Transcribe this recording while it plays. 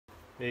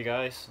Hey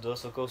guys, the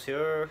circles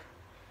here.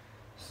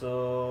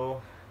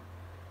 So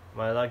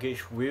my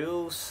luggage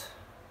wheels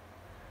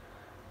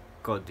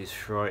got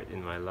destroyed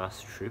in my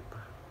last trip.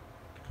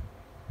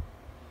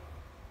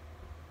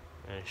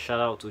 And shout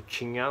out to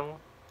Ching Yang,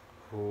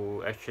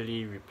 who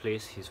actually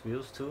replaced his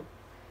wheels too.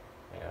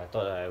 And I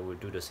thought I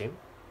would do the same.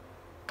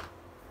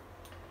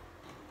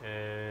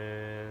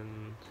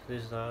 And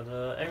these are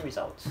the end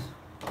results,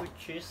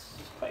 which is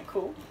quite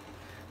cool.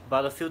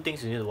 But a few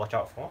things you need to watch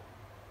out for.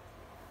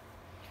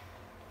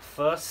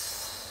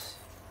 First,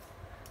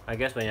 I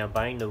guess when you're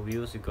buying the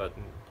wheels, you got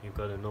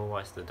to know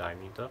what's the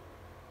diameter,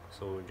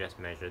 so just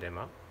measure them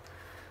up.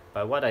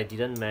 But what I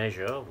didn't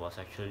measure was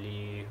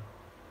actually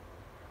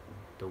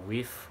the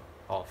width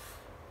of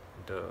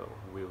the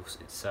wheels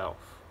itself,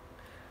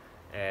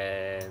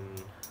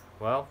 and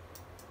well,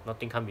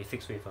 nothing can be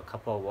fixed with a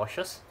couple of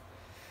washes.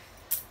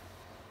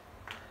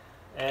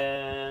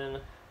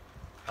 And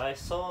I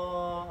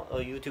saw a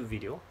YouTube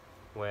video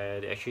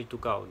where they actually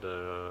took out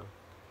the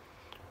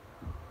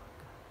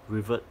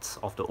rivets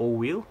of the old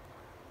wheel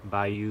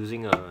by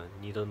using a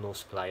needle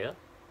nose plier.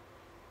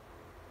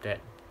 That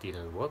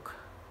didn't work.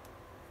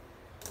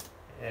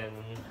 And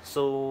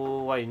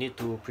so what you need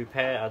to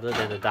prepare, other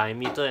than the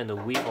diameter and the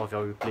width of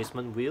your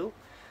replacement wheel,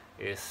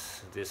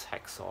 is this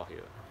hacksaw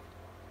here.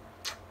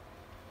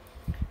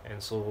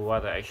 And so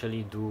what I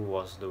actually do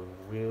was the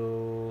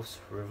wheels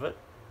rivet.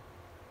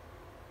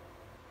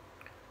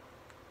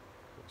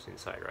 It's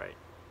inside, right?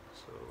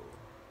 So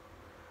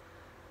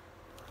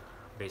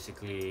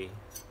basically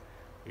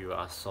you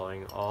are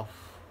sawing off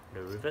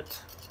the rivet,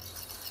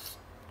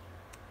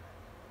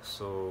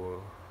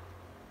 so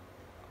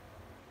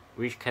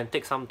which can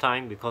take some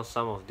time because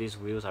some of these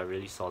wheels are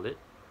really solid.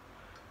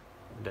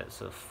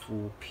 That's a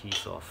full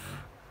piece of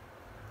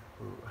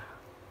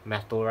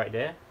metal right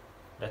there.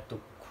 That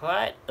took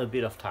quite a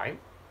bit of time,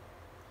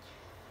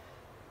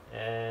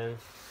 and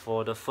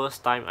for the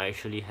first time I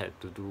actually had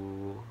to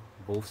do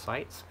both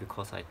sides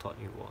because I thought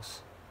it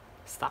was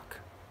stuck.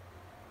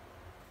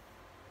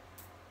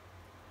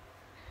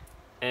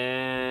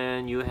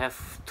 And you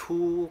have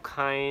two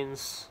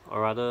kinds,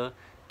 or rather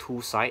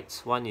two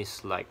sides. One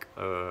is like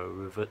a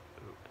rivet,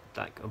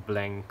 like a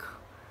blank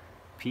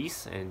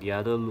piece, and the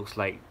other looks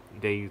like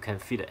that you can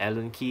fit the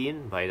Allen key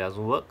in, but it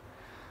doesn't work.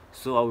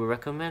 So I would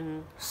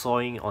recommend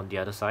sawing on the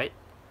other side,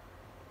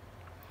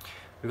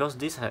 because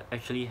this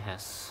actually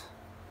has,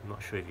 I'm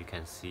not sure if you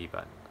can see,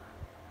 but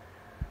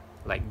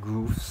like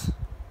grooves,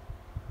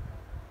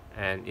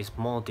 and it's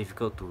more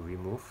difficult to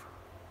remove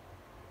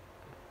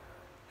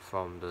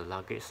from the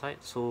luggage side.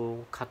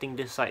 So cutting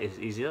this side is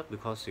easier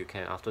because you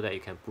can, after that you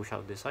can push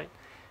out this side,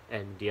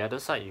 and the other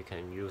side you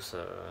can use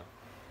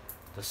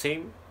the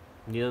same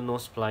needle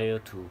nose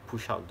plier to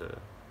push out the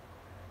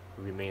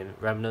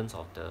remnants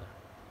of the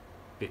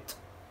bit.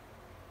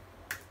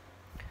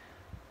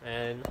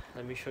 And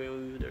let me show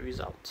you the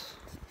result.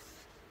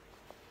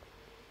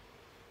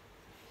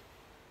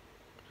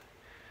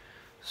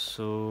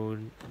 So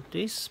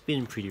this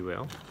spin pretty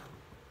well.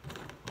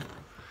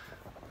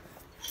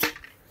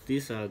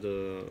 These are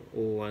the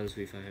old ones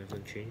which I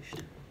haven't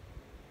changed,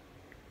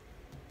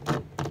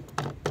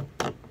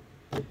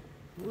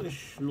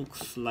 which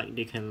looks like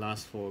they can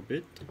last for a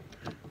bit.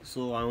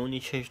 So I only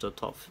changed the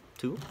top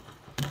two,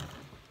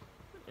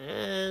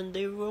 and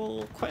they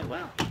roll quite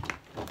well.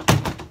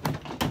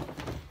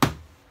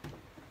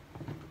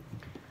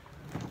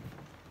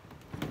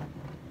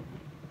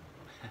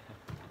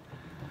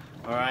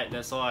 Alright,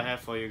 that's all I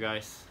have for you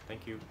guys.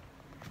 Thank you.